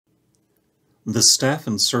The staff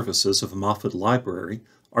and services of Moffett Library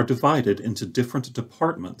are divided into different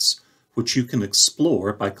departments, which you can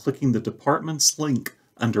explore by clicking the department's link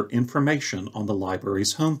under Information on the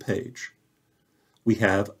library's homepage. We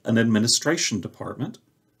have an administration department,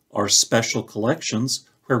 our special collections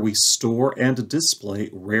where we store and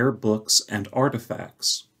display rare books and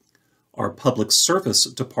artifacts. Our public service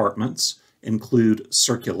departments include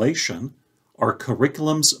circulation, our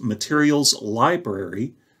curriculum's materials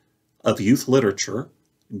library of youth literature,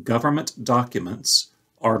 government documents,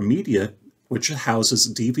 our media, which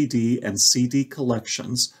houses DVD and CD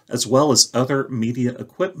collections, as well as other media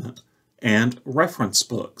equipment, and reference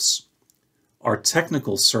books. Our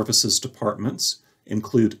technical services departments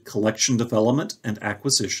include collection development and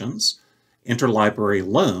acquisitions, interlibrary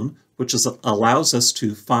loan, which allows us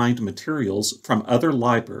to find materials from other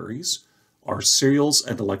libraries, our serials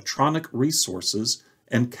and electronic resources,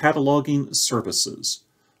 and cataloging services.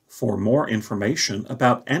 For more information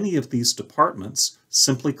about any of these departments,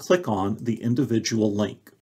 simply click on the individual link.